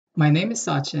My name is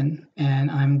Sachin,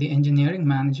 and I'm the engineering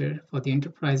manager for the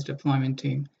enterprise deployment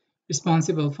team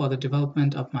responsible for the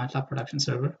development of MATLAB Production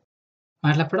Server.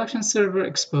 MATLAB Production Server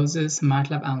exposes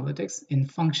MATLAB analytics in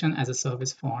function as a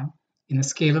service form in a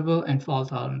scalable and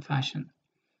fault-tolerant fashion.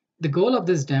 The goal of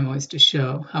this demo is to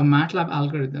show how MATLAB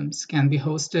algorithms can be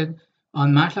hosted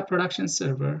on MATLAB Production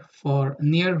Server for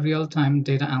near real-time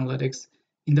data analytics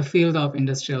in the field of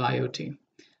industrial IoT.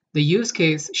 The use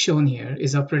case shown here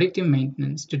is of predictive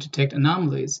maintenance to detect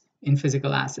anomalies in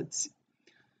physical assets.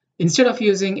 Instead of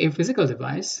using a physical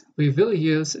device, we will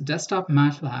use desktop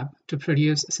MATLAB to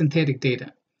produce synthetic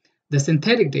data. The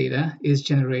synthetic data is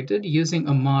generated using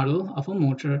a model of a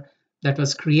motor that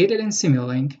was created in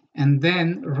Simulink and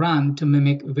then run to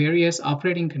mimic various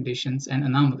operating conditions and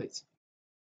anomalies.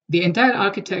 The entire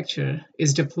architecture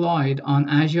is deployed on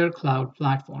Azure Cloud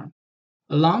Platform.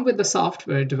 Along with the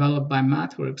software developed by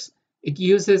MathWorks, it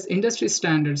uses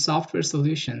industry-standard software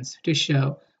solutions to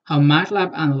show how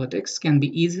MATLAB analytics can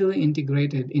be easily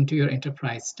integrated into your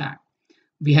enterprise stack.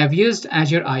 We have used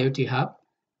Azure IoT Hub,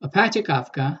 Apache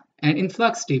Kafka, and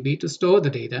InfluxDB to store the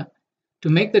data. To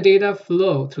make the data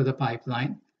flow through the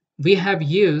pipeline, we have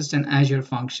used an Azure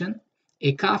function,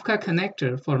 a Kafka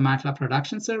connector for MATLAB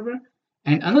Production Server,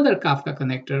 and another Kafka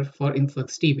connector for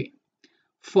InfluxDB.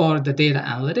 For the data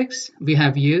analytics, we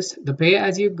have used the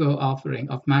pay-as-you-go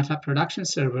offering of MATLAB Production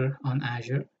Server on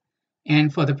Azure.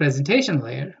 And for the presentation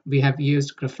layer, we have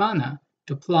used Grafana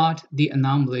to plot the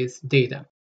anomalies data.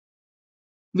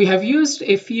 We have used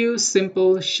a few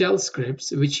simple shell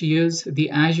scripts which use the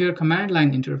Azure command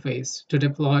line interface to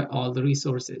deploy all the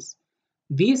resources.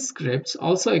 These scripts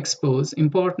also expose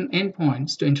important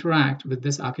endpoints to interact with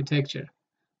this architecture.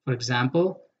 For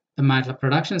example, the MATLAB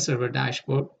Production Server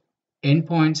dashboard,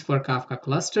 endpoints for Kafka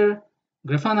cluster,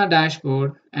 Grafana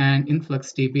dashboard, and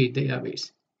InfluxDB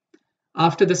database.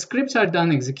 After the scripts are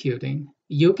done executing,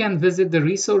 you can visit the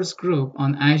resource group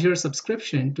on Azure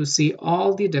subscription to see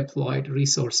all the deployed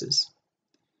resources.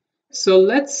 So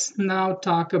let's now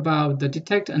talk about the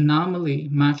detect anomaly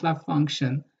MATLAB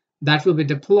function that will be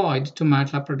deployed to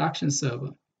MATLAB Production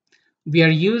Server. We are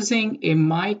using a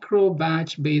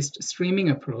micro-batch-based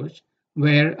streaming approach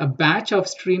where a batch of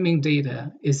streaming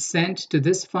data is sent to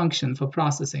this function for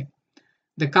processing.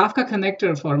 The Kafka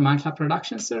connector for MATLAB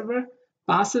Production Server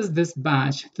passes this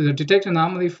batch to the detect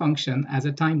anomaly function as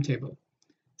a timetable.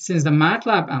 Since the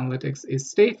MATLAB analytics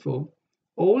is stateful,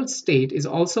 old state is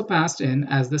also passed in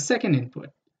as the second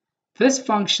input. This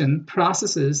function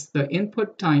processes the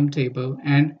input timetable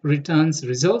and returns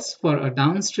results for a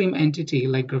downstream entity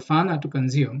like Grafana to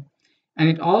consume, and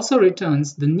it also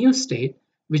returns the new state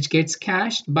which gets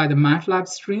cached by the MATLAB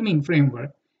streaming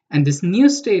framework, and this new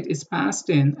state is passed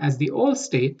in as the old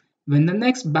state when the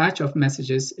next batch of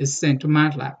messages is sent to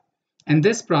MATLAB, and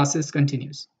this process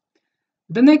continues.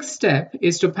 The next step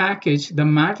is to package the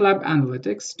MATLAB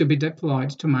analytics to be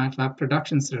deployed to MATLAB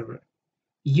Production Server.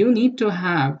 You need to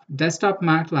have desktop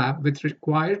MATLAB with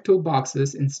required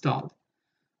toolboxes installed.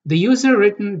 The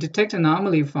user-written detect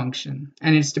anomaly function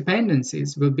and its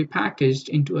dependencies will be packaged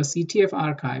into a CTF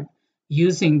archive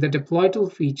using the deploy tool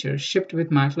feature shipped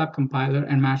with MATLAB Compiler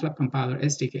and MATLAB Compiler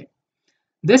SDK.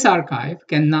 This archive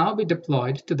can now be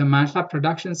deployed to the MATLAB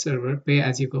Production Server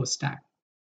pay-as-you-go stack.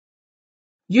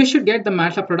 You should get the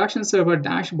MATLAB Production Server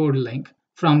dashboard link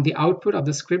from the output of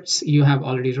the scripts you have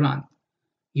already run.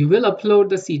 You will upload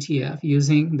the CTF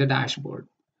using the dashboard.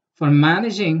 For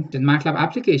managing the MATLAB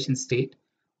application state,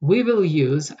 we will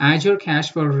use Azure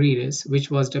Cache for Redis, which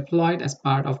was deployed as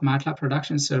part of MATLAB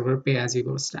Production Server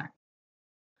pay-as-you-go stack.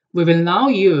 We will now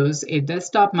use a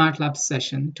desktop MATLAB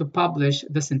session to publish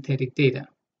the synthetic data.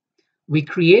 We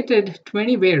created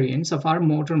 20 variants of our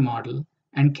motor model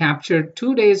and captured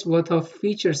 2 days worth of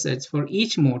feature sets for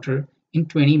each motor in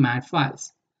 20 MAT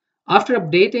files. After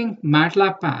updating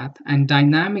MATLAB path and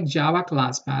dynamic Java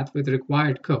class path with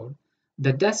required code,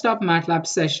 the desktop MATLAB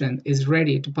session is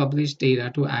ready to publish data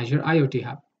to Azure IoT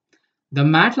Hub. The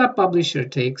MATLAB publisher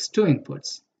takes two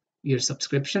inputs, your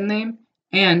subscription name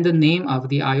and the name of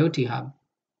the IoT Hub.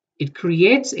 It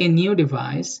creates a new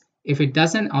device if it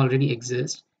doesn't already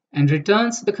exist and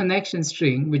returns the connection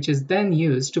string, which is then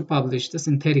used to publish the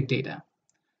synthetic data.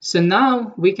 So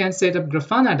now we can set up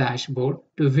Grafana dashboard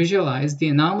to visualize the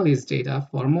anomalies data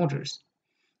for motors.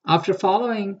 After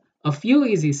following a few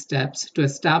easy steps to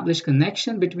establish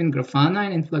connection between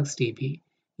Grafana and InfluxDB,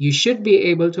 you should be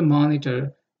able to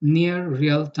monitor near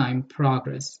real-time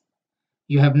progress.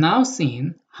 You have now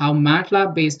seen how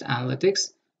MATLAB-based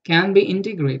analytics can be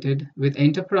integrated with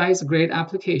enterprise-grade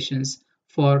applications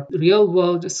for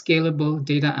real-world scalable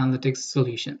data analytics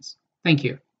solutions. Thank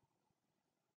you.